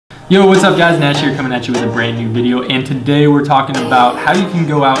Yo, what's up guys? Nash here coming at you with a brand new video, and today we're talking about how you can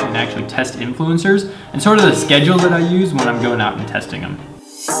go out and actually test influencers and sort of the schedule that I use when I'm going out and testing them.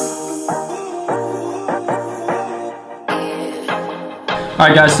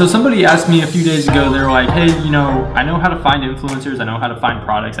 Alright guys, so somebody asked me a few days ago, they were like, hey, you know, I know how to find influencers, I know how to find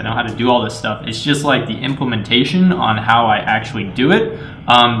products, I know how to do all this stuff. It's just like the implementation on how I actually do it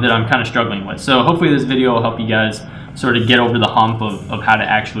that I'm kind of struggling with. So hopefully this video will help you guys sort of get over the hump of how to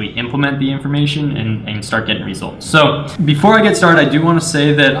actually implement the information and start getting results. So before I get started, I do want to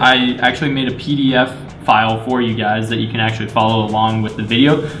say that I actually made a PDF file for you guys that you can actually follow along with the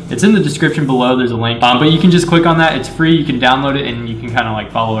video. It's in the description below, there's a link, but you can just click on that, it's free, you can download it, and you can kind of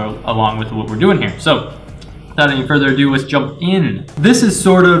like follow along with what we're doing here. So without any further ado, let's jump in. This is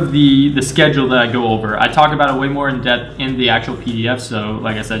sort of the schedule that I go over. I talk about it way more in depth in the actual PDF, so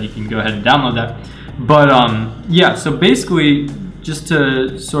like I said, you can go ahead and download that. But yeah, so basically, just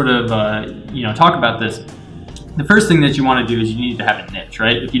to sort of talk about this, the first thing that you want to do is you need to have a niche,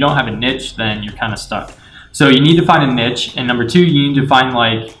 right? If you don't have a niche, then you're kind of stuck. So you need to find a niche, and number two, you need to find,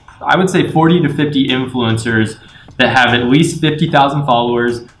 like, I would say 40 to 50 influencers that have at least 50,000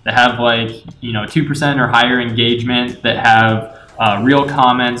 followers, that have like 2% or higher engagement, that have real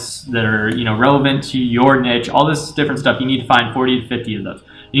comments that are relevant to your niche, all this different stuff. You need to find 40 to 50 of those.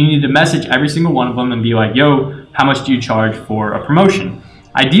 You need to message every single one of them and be like, yo, how much do you charge for a promotion?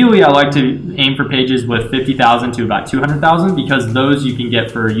 Ideally, I like to aim for pages with 50,000 to about 200,000 because those you can get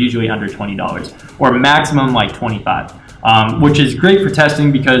for usually under $20 or maximum like 25, which is great for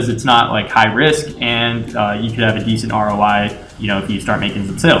testing because it's not like high risk, and you could have a decent ROI, if you start making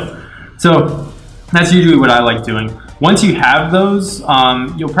some sales. So that's usually what I like doing. Once you have those,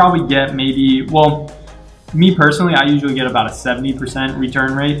 you'll probably get maybe, well, me personally, I usually get about a 70%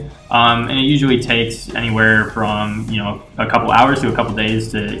 return rate, and it usually takes anywhere from a couple hours to a couple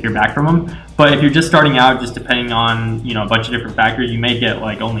days to hear back from them. But if you're just starting out, just depending on a bunch of different factors, you may get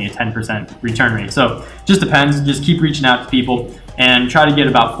like only a 10% return rate. So just depends. Just keep reaching out to people and try to get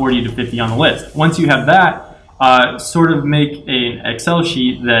about 40 to 50 on the list. Once you have that, sort of make an Excel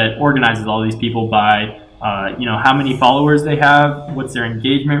sheet that organizes all these people by how many followers they have, what's their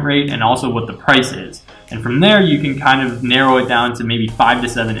engagement rate, and also what the price is. And from there, you can kind of narrow it down to maybe 5 to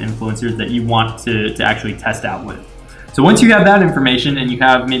 7 influencers that you want to actually test out with. So once you have that information and you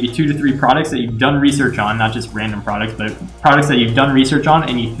have maybe 2 to 3 products that you've done research on, not just random products, but products that you've done research on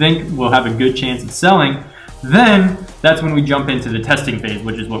and you think will have a good chance of selling, then that's when we jump into the testing phase,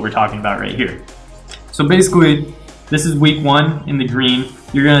 which is what we're talking about right here. So basically, this is week 1 in the green.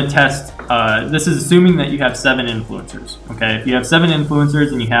 You're gonna test, this is assuming that you have 7 influencers, okay? If you have 7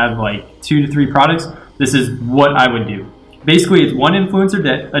 influencers and you have like 2 to 3 products, this is what I would do. Basically, it's 1 influencer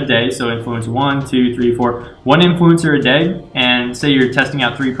a day, so influencer 1, 2, 3, 4, 1 influencer a day, and say you're testing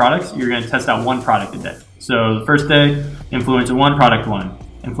out 3 products, you're gonna test out 1 product a day. So the first day, influencer 1, product 1,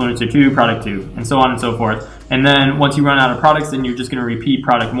 influencer 2, product 2, and so on and so forth. And then once you run out of products, then you're just gonna repeat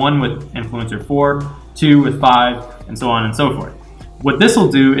product 1 with influencer 4, 2 with 5, and so on and so forth. What this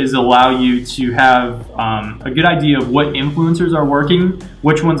will do is allow you to have a good idea of what influencers are working,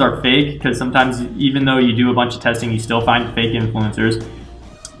 which ones are fake, because sometimes even though you do a bunch of testing, you still find fake influencers,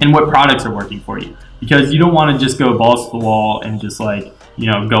 and what products are working for you. Because you don't want to just go balls to the wall and just like,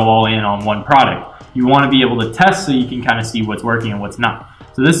 go all in on one product. You want to be able to test so you can kind of see what's working and what's not.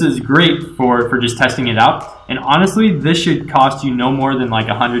 So this is great for just testing it out. And honestly, this should cost you no more than like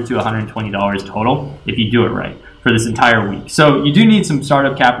 $100 to $120 total if you do it right for this entire week. So you do need some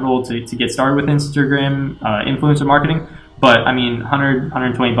startup capital to get started with Instagram influencer marketing. But I mean,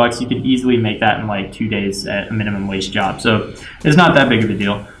 120 bucks, you could easily make that in like 2 days at a minimum wage job. So it's not that big of a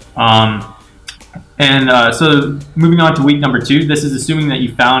deal. So moving on to week number 2, this is assuming that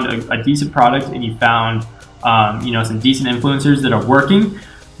you found a decent product and you found some decent influencers that are working.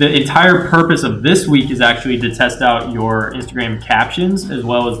 The entire purpose of this week is actually to test out your Instagram captions as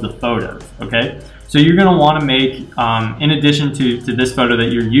well as the photos, okay? So you're gonna wanna make, in addition to this photo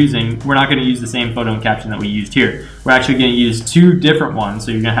that you're using, we're not gonna use the same photo and caption that we used here. We're actually gonna use 2 different ones,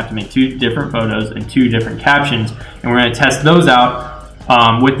 so you're gonna have to make 2 different photos and 2 different captions, and we're gonna test those out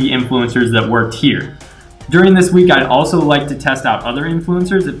with the influencers that worked here. During this week, I'd also like to test out other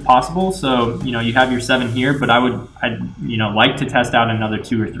influencers if possible. So, you have your 7 here, but I'd like to test out another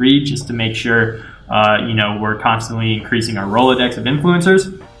 2 or 3 just to make sure, we're constantly increasing our Rolodex of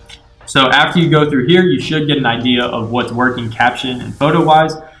influencers. So after you go through here, you should get an idea of what's working caption and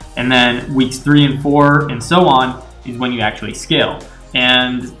photo-wise. And then weeks 3 and 4 and so on is when you actually scale.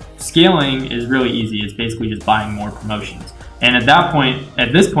 And scaling is really easy. It's basically just buying more promotions. And at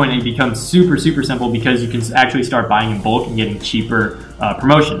this point, it becomes super simple because you can actually start buying in bulk and getting cheaper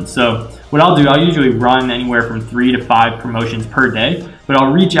promotions. So what I'll do, I'll usually run anywhere from 3 to 5 promotions per day, but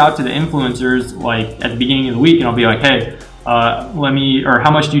I'll reach out to the influencers like at the beginning of the week and I'll be like, hey,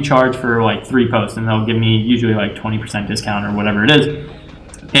 how much do you charge for like 3 posts? And they'll give me usually like 20% discount or whatever it is.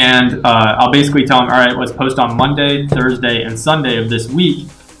 And I'll basically tell them, all right, let's post on Monday, Thursday, and Sunday of this week.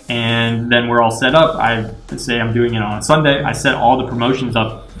 And then we're all set up. Let's say I'm doing it on a Sunday. I set all the promotions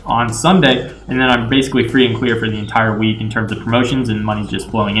up on Sunday, and then I'm basically free and clear for the entire week in terms of promotions, and money's just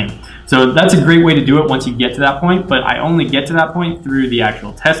flowing in. So that's a great way to do it once you get to that point, but I only get to that point through the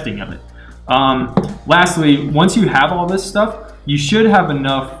actual testing of it. Lastly, once you have all this stuff, you should have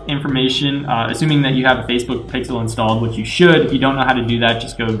enough information, assuming that you have a Facebook Pixel installed, which you should. If you don't know how to do that,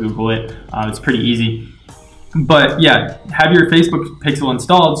 just go Google it. It's pretty easy. But yeah, have your Facebook Pixel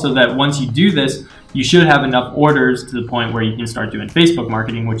installed so that once you do this, you should have enough orders to the point where you can start doing Facebook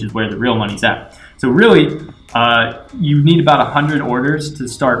marketing, which is where the real money's at. So really, you need about 100 orders to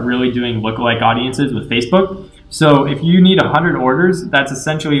start really doing lookalike audiences with Facebook. So if you need 100 orders, that's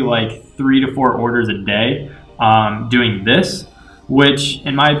essentially like 3 to 4 orders a day doing this, which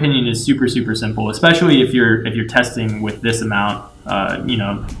in my opinion is super simple, especially if you're testing with this amount, you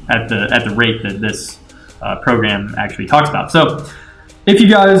know, at the rate that this program actually talks about. So if you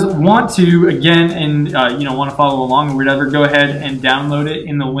guys want to, again, and you know, want to follow along or whatever, go ahead and download it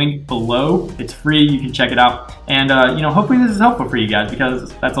in the link below. It's free, you can check it out. And you know, hopefully this is helpful for you guys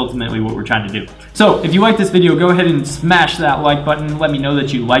because that's ultimately what we're trying to do. So if you like this video, go ahead and smash that like button. Let me know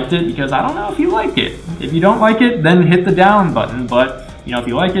that you liked it because I don't know if you like it. If you don't like it, then hit the down button. But you know, if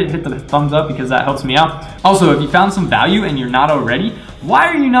you like it, hit the thumbs up because that helps me out. Also, if you found some value and you're not already, why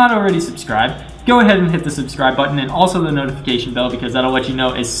are you not already subscribed? Go ahead and hit the subscribe button and also the notification bell because that'll let you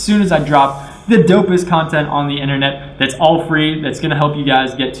know as soon as I drop the dopest content on the internet that's all free, that's gonna help you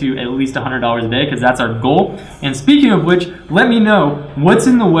guys get to at least $100 a day because that's our goal. And speaking of which, let me know what's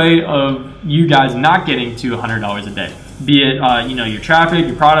in the way of you guys not getting to $100 a day. Be it you know, your traffic,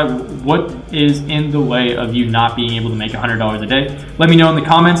 your product, what is in the way of you not being able to make $100 a day? Let me know in the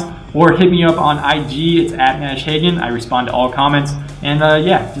comments or hit me up on IG, it's @NashHagen. I respond to all comments and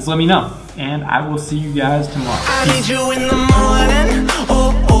yeah, just let me know. And I will see you guys tomorrow. I need you in the morning.